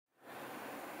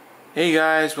Hey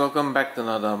guys, welcome back to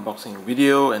another unboxing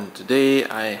video, and today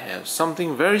I have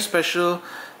something very special,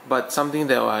 but something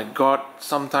that I got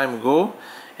some time ago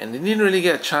and didn't really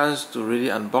get a chance to really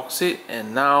unbox it,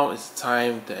 and now it's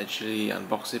time to actually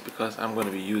unbox it because I'm going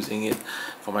to be using it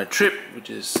for my trip, which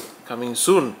is coming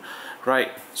soon.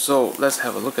 Right, so let's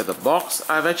have a look at the box.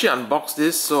 I've actually unboxed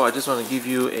this, so I just want to give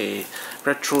you a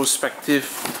retrospective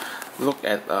look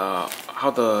at how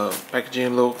the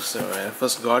packaging looks when I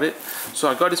first got it. So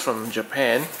I got this from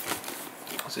Japan,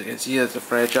 so you can see it's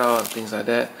fragile and things like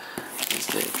that. It's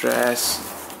the address.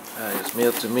 It's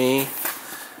mailed to me.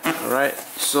 Alright,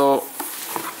 so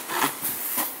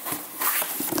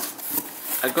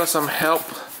I got some help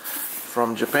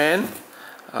from Japan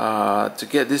to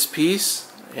get this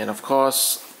piece, and of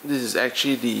course this is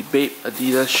actually the BAPE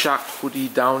Adidas Shark Hoodie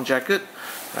down jacket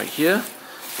right here.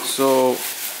 So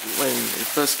when it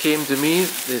first came to me,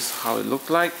 this is how it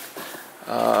looked like.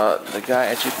 The guy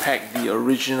actually packed the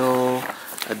original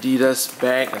Adidas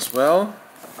bag as well.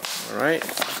 Alright,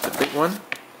 the big one.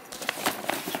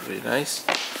 It's really nice.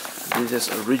 Adidas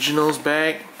Originals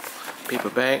bag, paper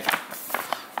bag.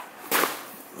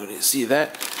 You can see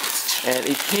that. And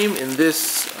it came in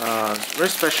this very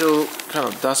special kind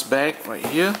of dust bag right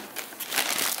here.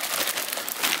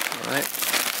 Alright.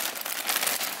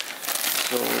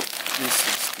 So this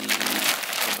is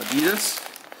from Adidas.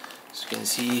 So you can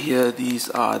see here, these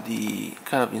are the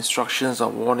kind of instructions or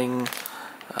warning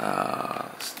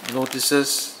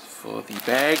notices for the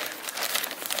bag.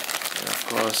 And of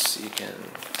course you can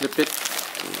clip it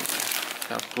to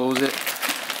kind of close it.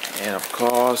 And of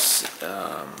course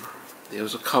they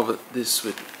also covered this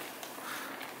with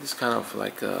this kind of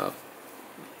like a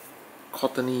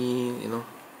cottony,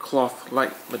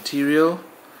 cloth-like material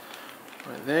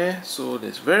right there. So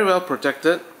it's very well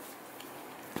protected,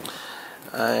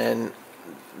 and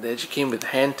they actually came with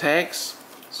hand tags.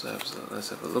 So let's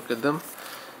have a look at them.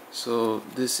 So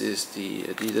this is the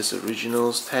Adidas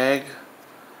Originals tag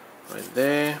right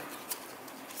there.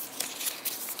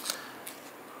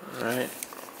 Alright,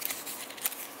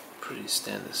 pretty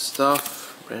standard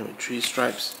stuff, brand with 3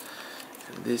 stripes.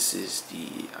 And this is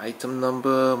the item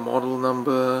number, model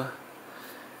number,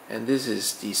 and this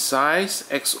is the size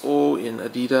XO in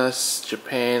Adidas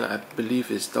Japan. I believe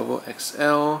is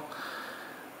XXL.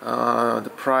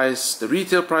 The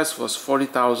retail price was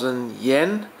 40,000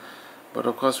 yen, but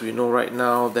of course we know right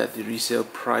now that the resale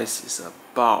price is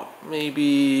about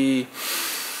maybe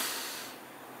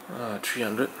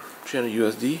 300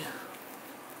 USD,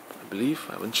 I believe.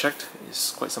 I haven't checked,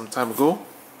 it's quite some time ago.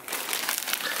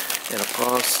 And of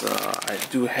course I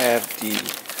do have the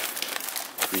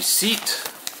receipt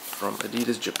from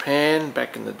Adidas Japan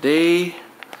back in the day.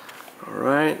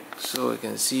 Alright, so you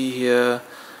can see here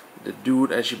the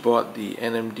dude actually bought the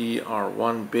NMD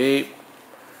R1 BAPE.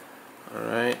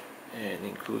 Alright, and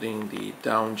including the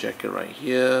down jacket right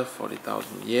here,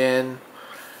 40,000 yen,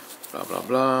 blah blah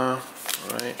blah.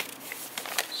 Alright,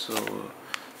 so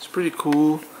it's pretty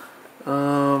cool.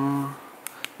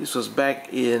 This was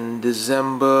back in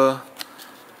December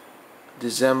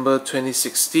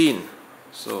 2016.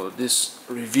 So this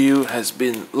review has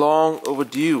been long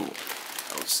overdue,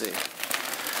 I would say.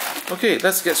 Okay,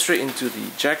 let's get straight into the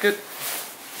jacket.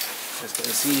 As you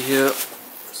can see here,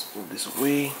 let's move this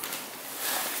away.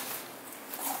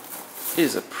 It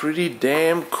is a pretty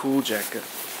damn cool jacket.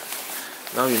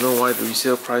 Now you know why the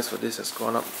resale price for this has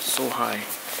gone up so high.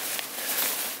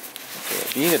 Okay,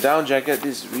 being a down jacket,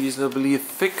 this is reasonably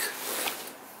thick.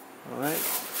 Alright,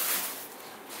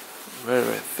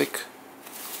 very thick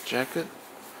jacket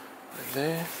right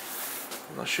there.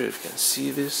 I'm not sure if you can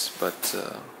see this, but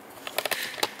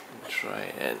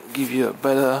try and give you a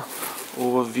better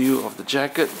overview of the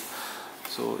jacket.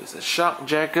 So it's a shark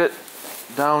jacket,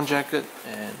 down jacket,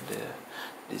 and the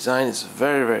design is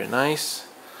very nice,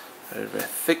 very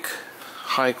thick,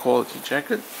 high quality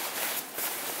jacket.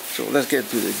 So let's get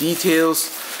to the details.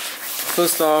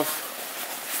 First off,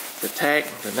 the tag,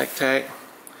 the neck tag,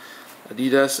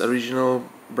 Adidas original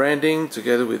branding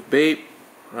together with BAPE.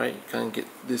 Right, you can't get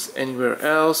this anywhere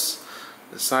else.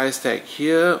 The size tag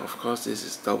here, of course this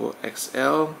is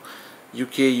XXL.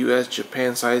 UK, US,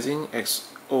 Japan sizing.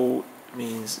 XO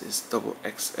means it's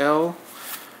XXL.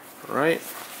 Right.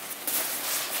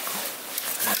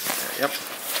 Yep.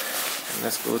 And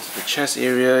let's go to the chest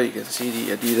area. You can see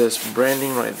the Adidas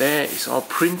branding right there. It's all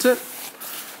printed.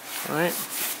 Right.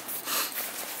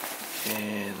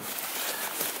 And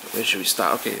where should we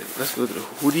start? Okay, let's go to the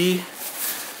hoodie.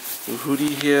 The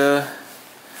hoodie here,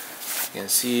 you can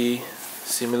see,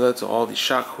 similar to all the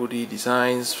shark hoodie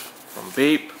designs from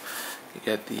BAPE. You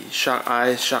get the shark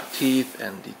eyes, shark teeth,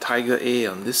 and the tiger A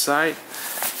on this side.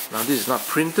 Now this is not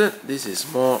printed, this is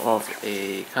more of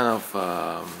a kind of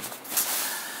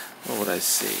what would I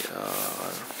say,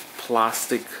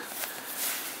 plastic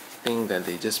thing that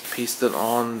they just pasted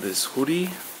on this hoodie.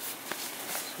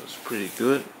 So it's pretty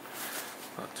good,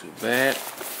 not too bad.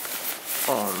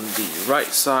 On the right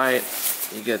side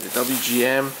you get the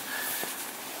WGM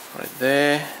right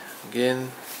there. Again,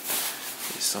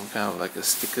 it's some kind of like a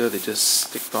sticker they just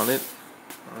sticked on it.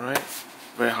 Alright,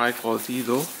 very high quality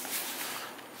though.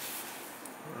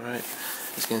 Alright,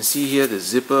 as you can see here, the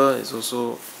zipper is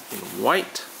also in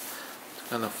white to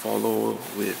kind of follow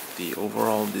with the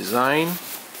overall design.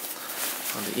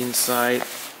 On the inside,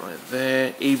 right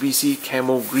there, ABC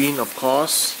Camo Green, of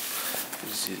course,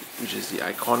 which is the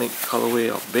iconic colorway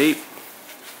of BAPE.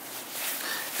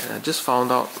 And I just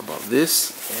found out about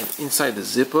this, and inside the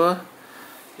zipper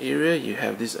area you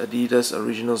have this Adidas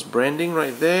Originals branding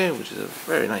right there, which is a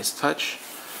very nice touch.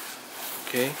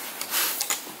 Okay.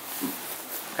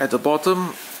 At the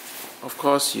bottom, of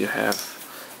course, you have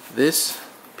this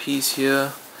piece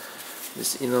here,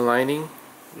 this inner lining,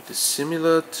 which is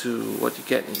similar to what you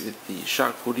get with the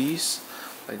shark hoodies,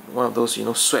 like one of those, you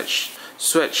know,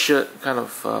 sweatshirt kind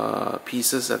of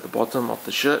pieces at the bottom of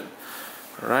the shirt.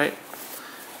 Alright,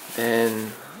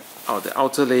 then the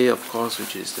outer layer, of course,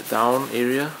 which is the down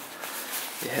area,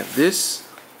 they have this,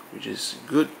 which is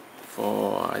good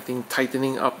for, I think,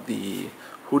 tightening up the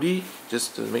hoodie,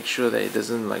 just to make sure that it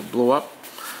doesn't like blow up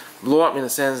in the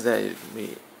sense that it may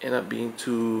end up being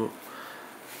too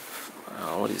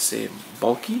what do you say,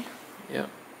 bulky. Yeah,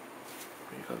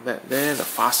 you got that there, the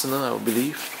fastener, I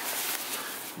believe,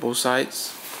 both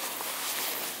sides.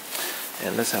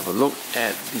 And let's have a look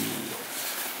at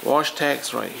the wash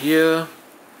tags right here.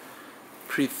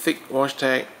 Pretty thick wash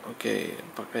tag. Okay,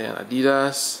 pakaian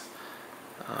Adidas.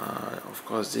 Of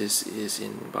course, this is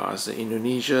in Bahasa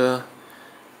Indonesia.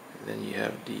 Then you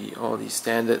have all the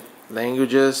standard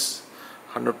languages: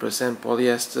 100%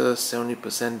 polyester,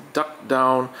 70% duck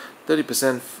down,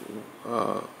 30%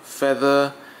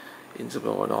 feather,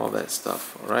 interval, and all that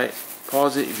stuff. Alright,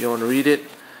 pause it if you want to read it.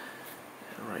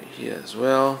 Right here as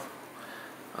well.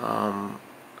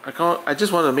 I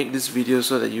just want to make this video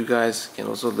so that you guys can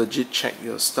also legit check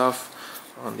your stuff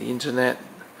on the internet.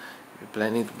 If you're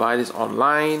planning to buy this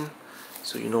online,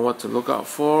 so you know what to look out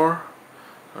for.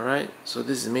 Alright, so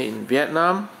this is made in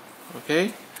Vietnam.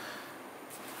 Okay.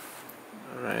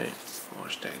 Alright,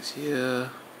 wash tags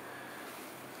here,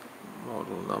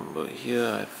 model number here,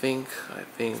 I think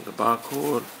the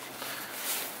barcode,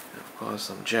 of course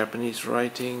some Japanese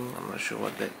writing. I'm not sure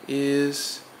what that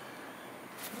is.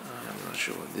 I'm not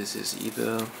sure what this is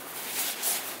either.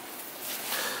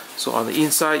 So on the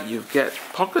inside you get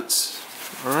pockets.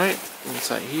 Alright,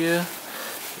 inside here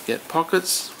you get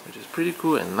pockets, which is pretty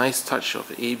cool, and nice touch of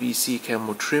the ABC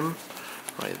camo trim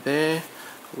right there.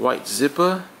 White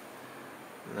zipper.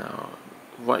 Now,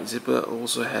 white zipper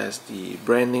also has the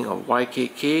branding of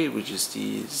YKK, which is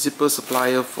the zipper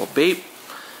supplier for BAPE.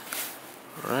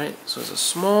 Alright, so it's a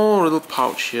small little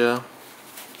pouch here.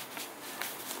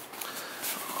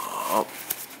 Oh,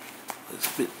 it's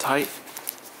a bit tight.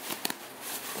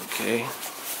 Okay,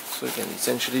 so you can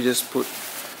essentially just put,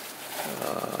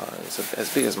 it's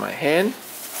as big as my hand,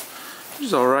 which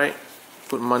is alright.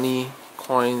 Put money,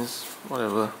 coins,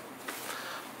 whatever.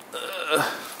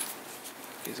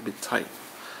 It's a bit tight.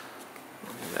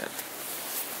 Look at that.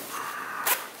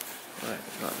 Right,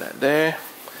 got that there.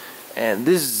 And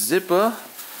this zipper,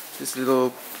 this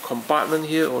little compartment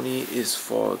here, only is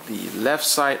for the left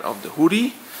side of the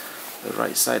hoodie. The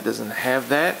right side doesn't have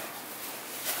that.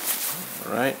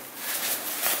 Alright.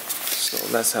 So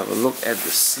let's have a look at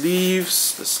the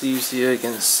sleeves. The sleeves here, you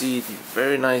can see the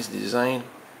very nice design.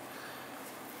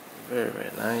 Very,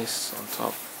 very nice. On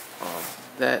top of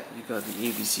that, you got the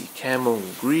ABC Camo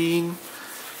Green,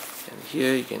 and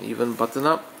here you can even button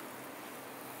up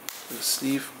the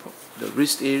sleeve, the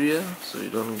wrist area, so you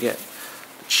don't get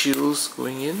the chills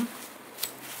going in.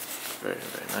 Very,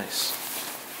 very nice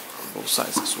on both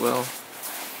sides as well.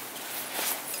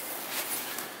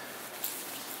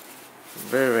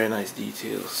 Very, very nice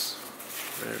details.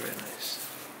 Very, very nice.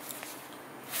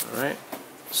 Alright,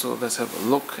 so let's have a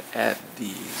look at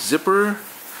the zipper.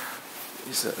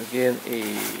 It's again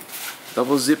a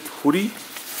double zip hoodie,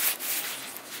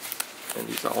 and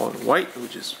these are all in white,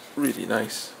 which is really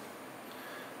nice.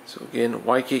 So again,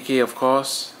 YKK, of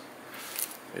course,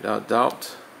 without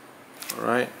doubt.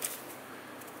 Alright,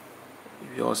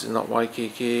 if yours is not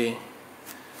YKK,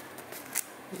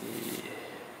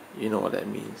 you know what that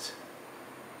means.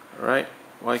 Alright,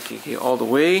 YKK all the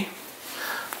way.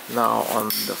 Now on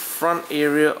the front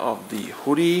area of the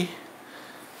hoodie,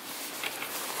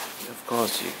 of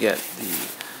course, you get the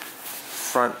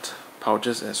front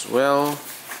pouches as well.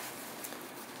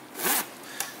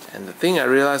 And the thing I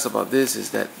realized about this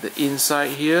is that the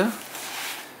inside here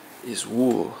is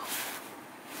wool.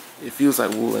 It feels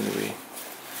like wool anyway.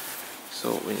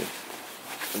 So when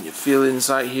you feel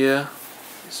inside here,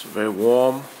 it's very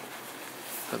warm.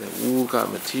 Got the wool kind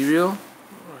of material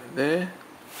right there.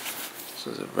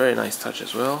 So it's a very nice touch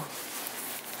as well.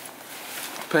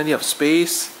 Plenty of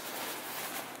space.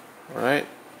 Alright.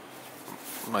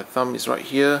 My thumb is right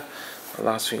here. My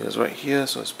last finger is right here,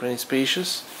 so it's plenty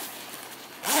spacious.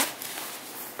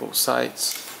 Both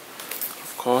sides,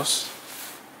 of course.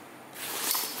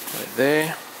 Right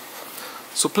there.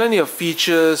 So plenty of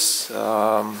features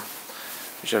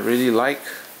which I really like.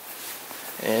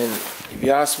 And if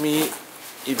you ask me,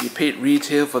 if you paid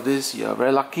retail for this, you are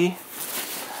very lucky.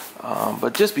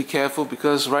 But just be careful,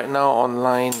 because right now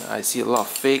online I see a lot of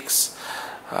fakes.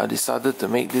 They started to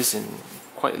make this in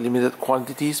quite limited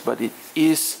quantities, but it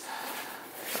is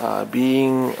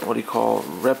being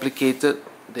replicated.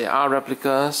 There are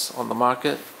replicas on the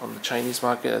market, on the Chinese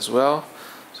market as well,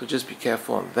 so just be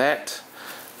careful on that.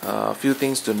 A few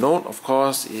things to note, of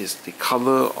course, is the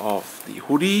color of the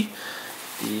hoodie,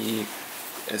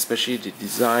 especially the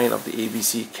design of the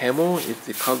ABC Camo. If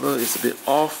the color is a bit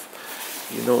off,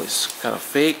 you know it's kind of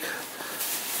fake.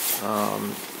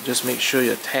 Just make sure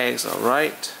your tags are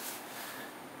right.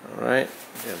 Alright,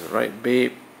 you have the right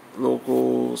BAPE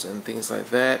logos and things like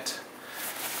that.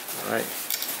 Alright,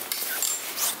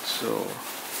 so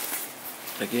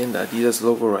again, the Adidas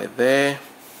logo right there.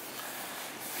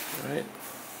 Alright,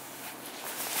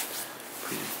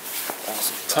 pretty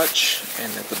awesome touch.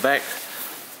 And at the back,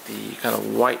 the kind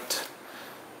of white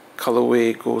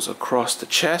colorway goes across the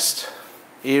chest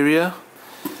area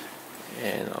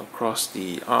and across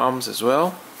the arms as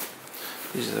well.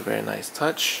 This is a very nice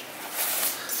touch.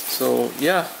 So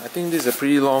yeah, I think this is a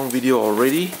pretty long video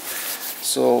already.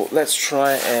 So let's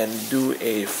try and do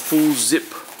a full zip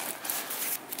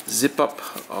up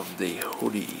of the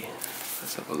hoodie.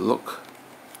 Let's have a look.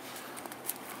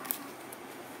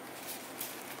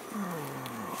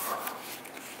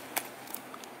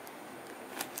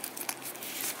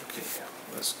 Okay,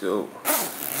 let's go.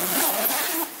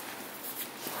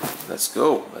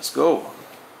 Let's go.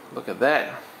 Look at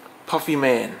that. Puffy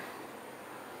man.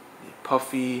 The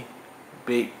puffy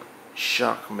BAPE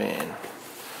shark man.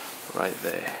 Right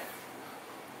there.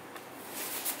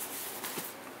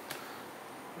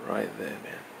 Right there,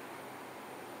 man.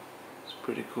 It's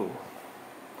pretty cool.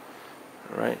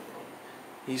 Alright.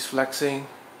 He's flexing.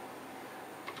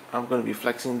 I'm going to be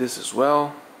flexing this as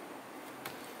well.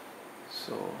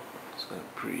 So it's going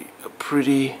to be a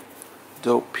pretty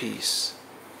dope piece.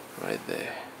 Right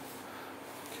there.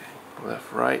 Okay,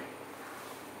 left, right.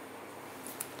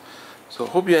 So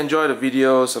hope you enjoyed the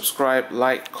video. Subscribe,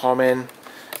 like, comment,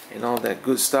 and all that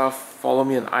good stuff. Follow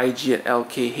me on IG at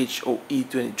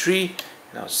LKHOE23,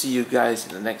 and I'll see you guys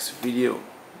in the next video.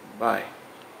 Bye.